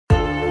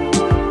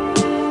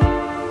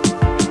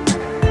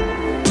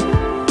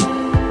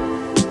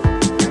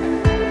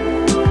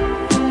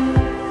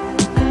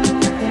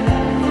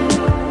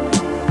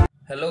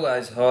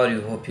Guys, how are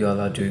you? Hope you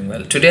all are doing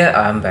well. Today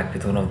I am back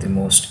with one of the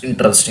most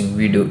interesting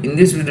video. In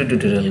this video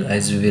tutorial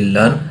guys, we will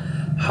learn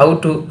how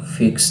to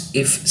fix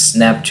if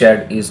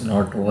Snapchat is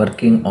not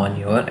working on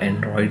your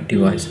Android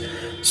device.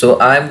 So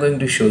I am going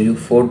to show you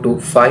 4 to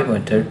 5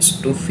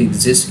 methods to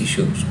fix this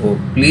issue. So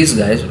please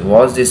guys,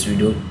 watch this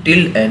video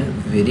till end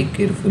very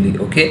carefully.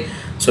 Okay,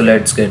 so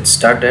let's get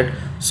started.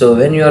 So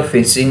when you are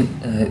facing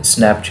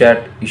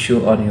Snapchat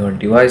issue on your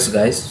device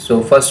guys,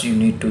 so first you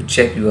need to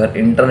check your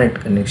internet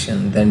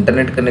connection. The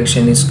internet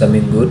connection is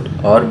coming good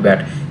or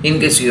bad. In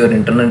case your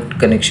internet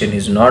connection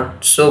is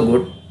not so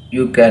good,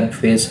 you can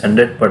face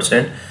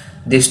 100%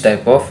 this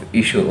type of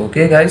issue.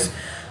 Okay guys,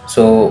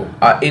 so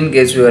in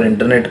case your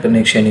internet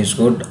connection is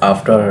good,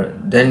 after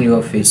then you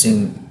are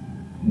facing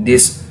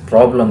this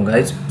problem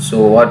guys,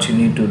 so what you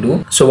need to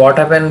do, so what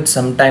happens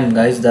sometime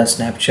guys, the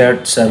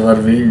Snapchat server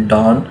will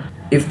down.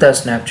 If the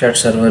Snapchat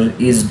server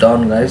is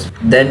down guys,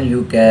 then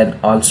you can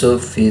also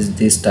face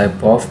this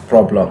type of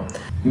problem.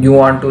 You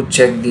want to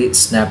check the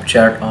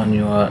Snapchat on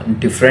your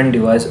different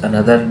device,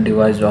 another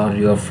device, or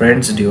your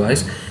friend's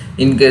device.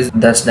 In case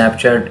the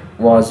Snapchat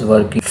was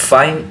working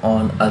fine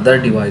on other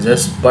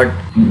devices, but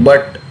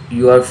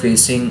you are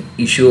facing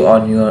issue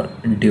on your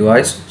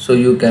device, so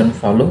you can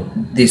follow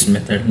this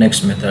method,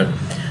 next method.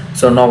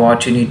 So now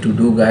what you need to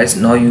do guys,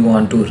 now you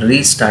want to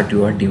restart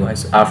your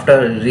device.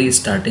 After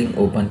restarting,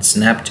 open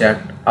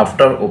Snapchat.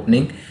 After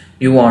opening,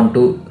 you want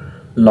to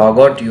log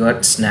out your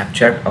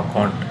Snapchat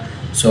account.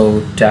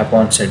 So tap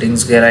on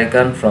settings gear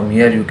icon. From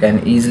here you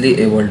can easily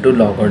able to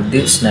log out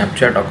the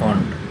Snapchat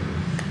account.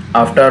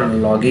 After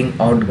logging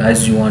out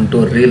guys, you want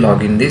to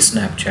re-log in the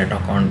Snapchat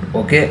account.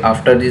 Okay,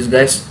 after this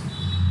guys,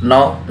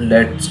 now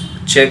let's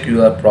check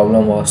your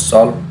problem was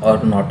solved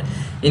or not.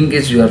 In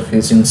case you are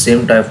facing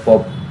same type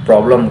of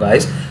problem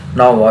guys,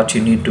 now what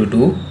you need to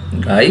do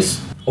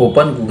guys,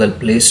 open Google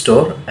Play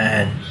Store,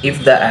 and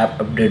if the app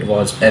update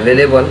was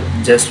available,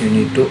 just you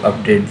need to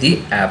update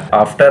the app.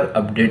 After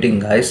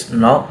updating guys,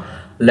 now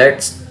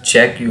let's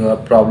check your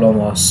problem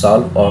was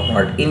solved or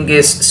not. In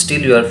case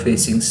still you are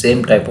facing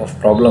same type of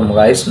problem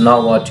guys,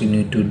 now what you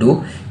need to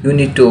do, you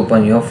need to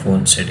open your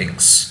phone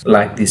settings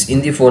like this.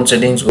 In the phone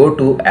settings, go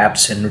to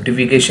apps and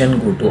notification,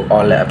 go to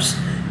all apps,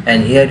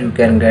 and here you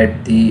can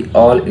get the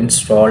all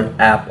installed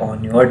app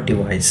on your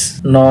device.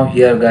 Now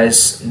here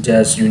guys,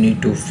 just you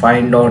need to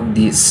find out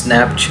the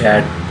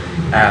Snapchat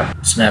app.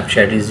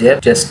 Snapchat is here,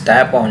 just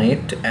tap on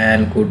it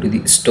and go to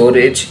the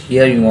storage.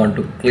 Here you want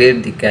to clear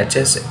the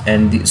caches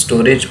and the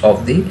storage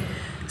of the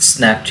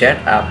Snapchat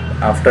app.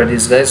 After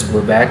this guys,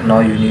 go back. Now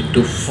you need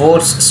to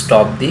force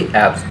stop the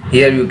app.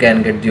 Here you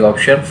can get the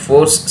option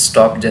force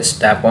stop,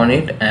 just tap on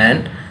it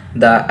and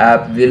the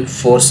app will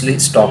forcefully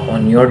stop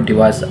on your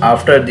device.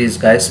 After this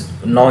guys,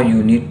 now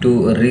you need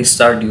to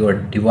restart your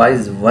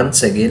device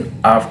once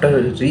again. After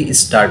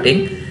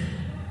restarting,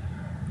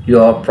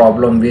 your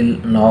problem will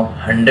now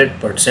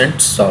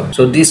 100% solve.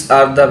 So these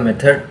are the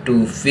method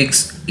to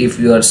fix if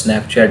your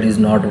Snapchat is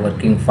not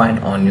working fine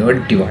on your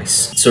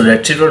device. So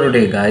that's it for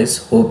today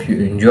guys, hope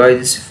you enjoy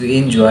this. If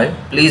you enjoy,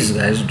 please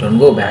guys don't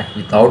go back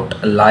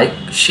without a like,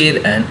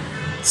 share and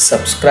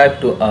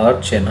subscribe to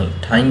our channel.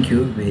 Thank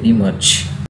you very much.